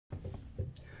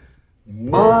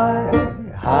My,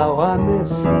 how I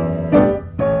miss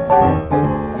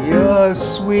your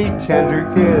sweet, tender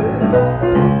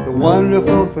kiss, the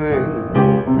wonderful thing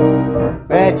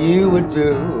that you would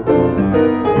do.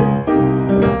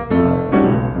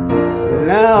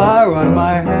 Now I run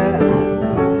my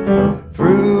hand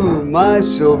through my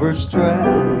silver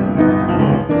strand,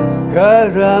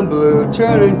 'cause I'm blue,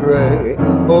 turning gray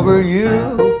over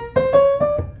you.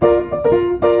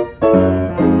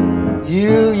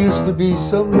 You used to be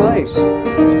so nice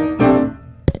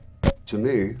to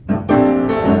me,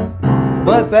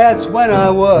 but that's when I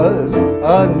was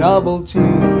a novelty.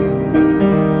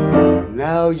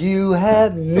 Now you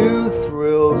have new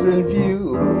thrills in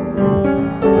view.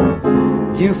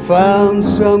 You found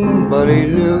somebody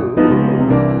new.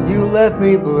 You left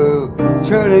me blue,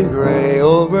 turning gray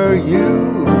over you.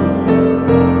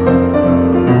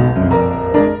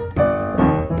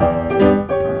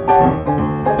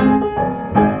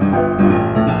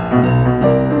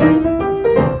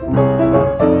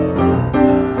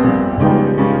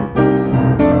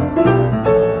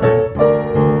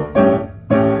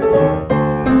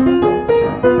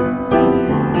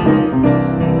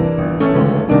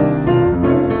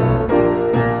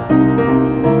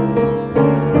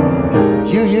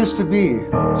 You used to be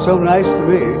so nice to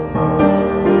me,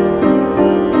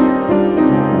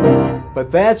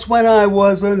 but that's when I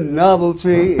was a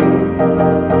novelty.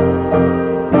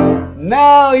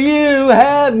 Now you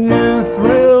have new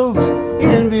thrills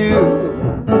in view.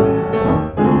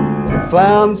 You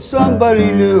found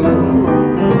somebody new.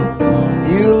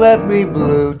 You left me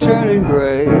blue, turning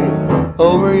gray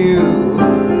over you.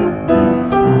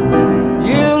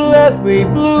 You left me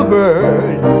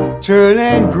bluebird,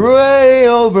 turning gray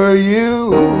over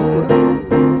you.